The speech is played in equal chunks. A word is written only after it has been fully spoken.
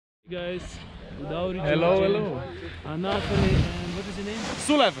Guys, Gudauri, Hello, Georgia. hello. Anatoly, and what is your name?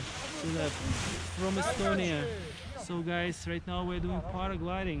 Sulev. Sulev, from Estonia. So guys, right now we're doing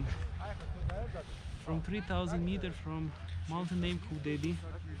paragliding from 3,000 meters from mountain named Gudauri.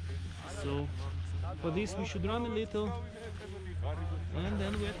 So for this we should run a little and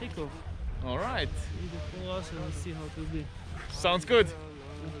then we'll take off. All right. Either follow us and we'll see how it will be. Sounds good.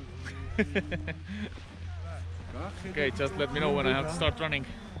 Okay, just let me know when I have to start running.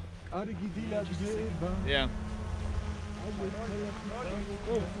 Yeah.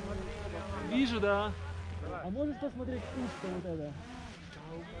 Вижу, да. А можешь посмотреть пушка вот это?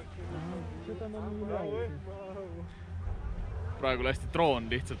 Что-то нам не нравится. Praegu lasti droon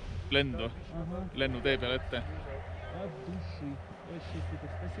lihtsalt lendu, lennutee peale ette. От души. Вообще супер.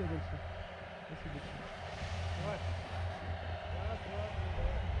 Спасибо большое. Спасибо большое.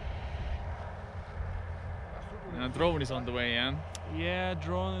 Drone is on the way, yeah? Yeah,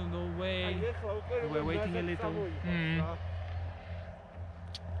 drone on the way. We're waiting a little.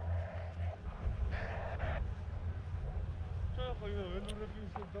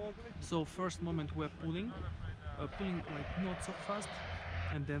 So first moment we're pulling like not so fast,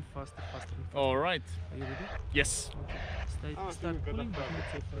 and then faster. All right. Are you ready? Yes. Okay. Start pulling, but not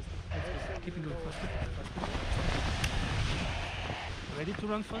so fast. Keeping going faster. Ready to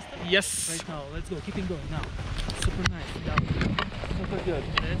run faster? Yes. Right now, let's go. Keeping going now. Super nice. Down. Super good.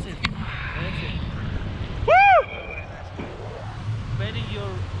 That's it. Woo! Bending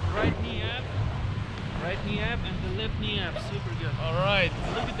your right knee up, and the left knee up. Super good. All right.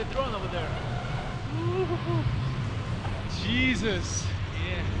 Look at the drone over there. Jesus.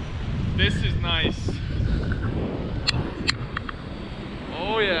 Yeah. This is nice.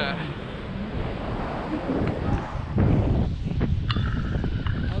 Oh yeah.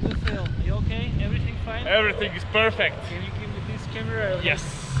 How do you feel? You okay? Everything fine? Everything is perfect. Can you give me this camera? Yes.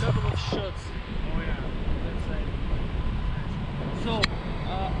 A couple of shots. Oh yeah. That side. Nice. So,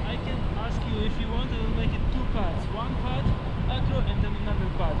 I can ask you if you want to make it two parts. One part acro and then another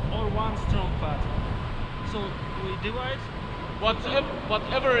part, or one strong part. So we divide.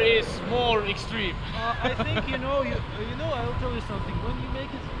 Whatever is more extreme. I think you know. I will tell you something. When you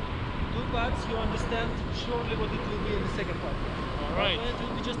make it two parts, you understand surely what it will be in the second part. All right. When it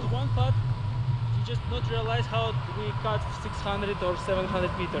will be just one part, you just not realize how we cut 600 or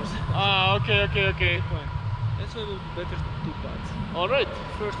 700 meters. Okay. That's why it will be better two parts. All right.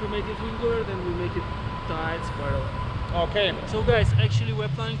 First we make it wingover, then we make it tight spiral. Okay. So guys, actually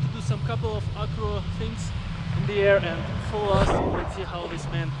we're planning to do some couple of acro things in the air and follow us. Let's see how this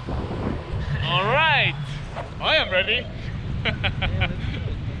man. All right. I am ready. Yeah, let's do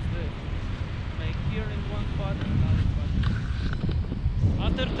it. Make here in one part and another part.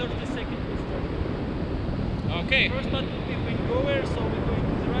 After 30 seconds we start. Okay. First part will be wingover, so we're going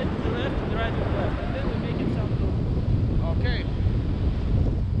to the right, to the left, to the right, to the left, and then we make it some loop. Okay.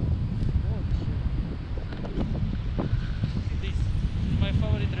 This is my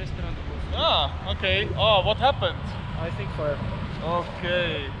favorite restaurant. Okay. Oh, what happened? I think fire.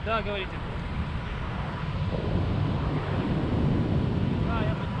 Okay. Да, говорите. Да,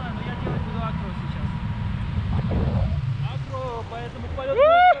 я понимаю, но я делать буду акро сейчас. Акро, поэтому полет.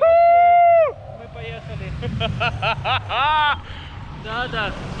 Мы поехали.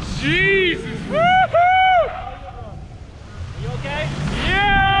 Да. Jesus! Woohoo! You okay?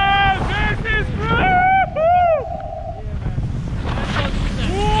 Yeah! This is woohoo!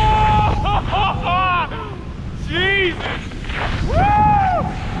 Whoa! Jesus! Woo!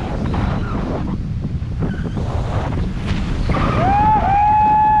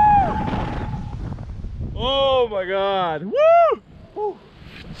 Oh my God! Woo!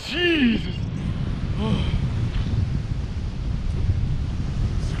 Jesus!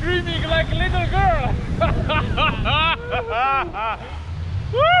 Screaming like a little girl!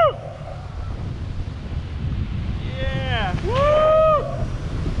 Woo! Yeah! Woo!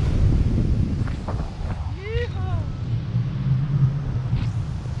 Yeehaw!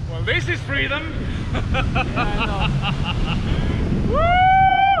 Well, this is freedom! Yeah, I know. Woo!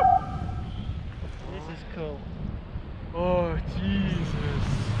 This is cool. Oh, Jesus!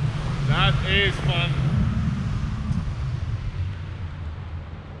 That is fun!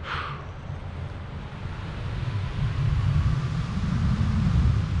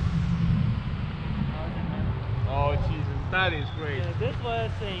 Oh, Jesus, that is great. Yeah, that's why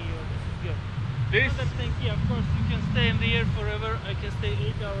I'm saying you. This is good. This? Another thing, yeah, of course, you can stay in the air forever. I can stay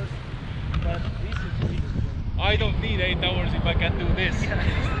 8 hours, but this is really good. I don't need 8 hours if I can do this. 8 hours,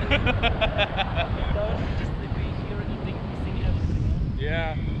 just be here and eating everything.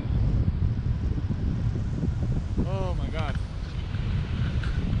 Yeah. Oh my God.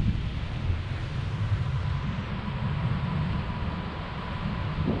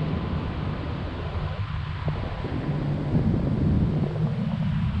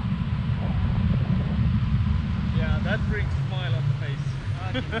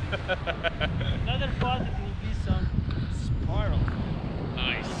 Another part it will be some spiral.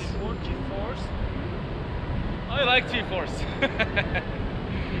 Nice. More G-force. I like G-force.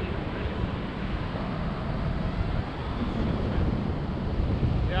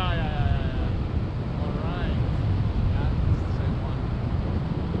 Yeah. Alright. Yeah, it's the same one.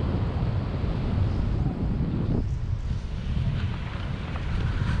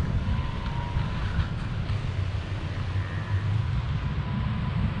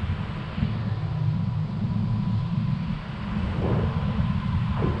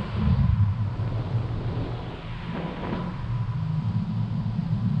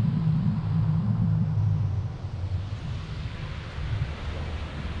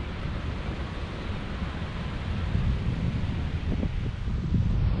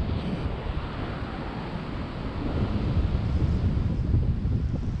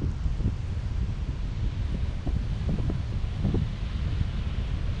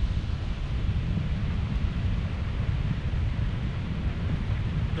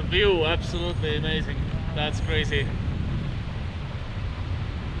 The view, absolutely amazing. That's crazy.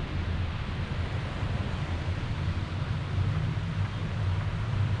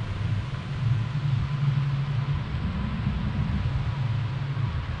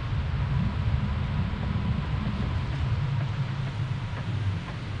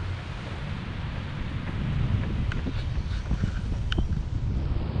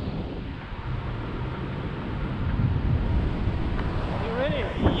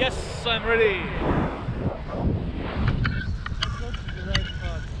 Yes, I'm ready. Let's go to the right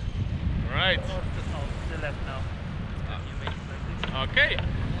part. Right. Or to the left now. You make it like this. Okay.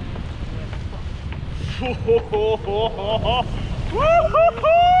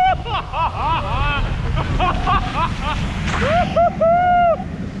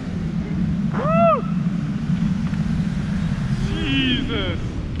 Jesus.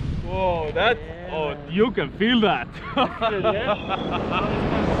 Whoa, that. Yeah. Oh, you can feel that.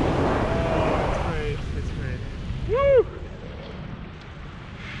 It's great. Woo!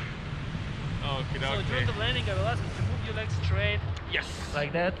 So Okay. during the landing, I will ask you to move your legs straight, Yes.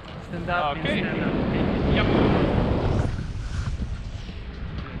 like that. Stand up Okay. and stand up. Okay? Yep.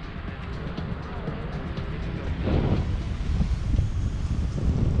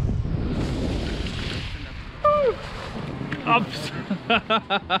 Ups.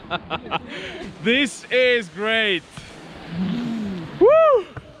 This is great. Woo!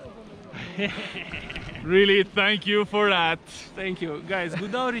 Really, thank you for that. Thank you, guys.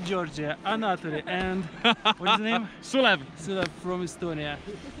 Gudauri, Georgia, Anatoly, and what's the name? Sulev. Sulev from Estonia.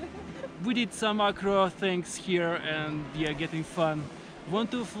 We did some acro things here, and we are getting fun. Want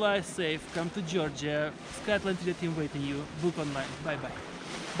to fly safe? Come to Georgia. SkyAtlantida Team waiting you. Book online. Bye bye.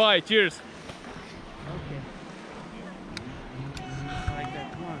 Bye, cheers. Okay. Like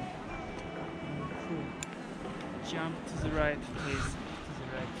that. 1, 2. Jump to the right, please. To the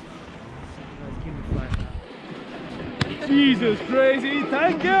right. So you guys give me 5 now. Jesus, crazy,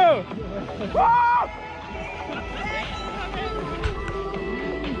 thank you.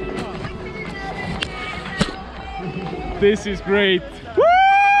 This is great. Woo!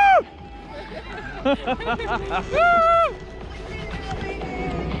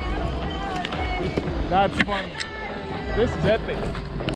 That's fun. This is epic.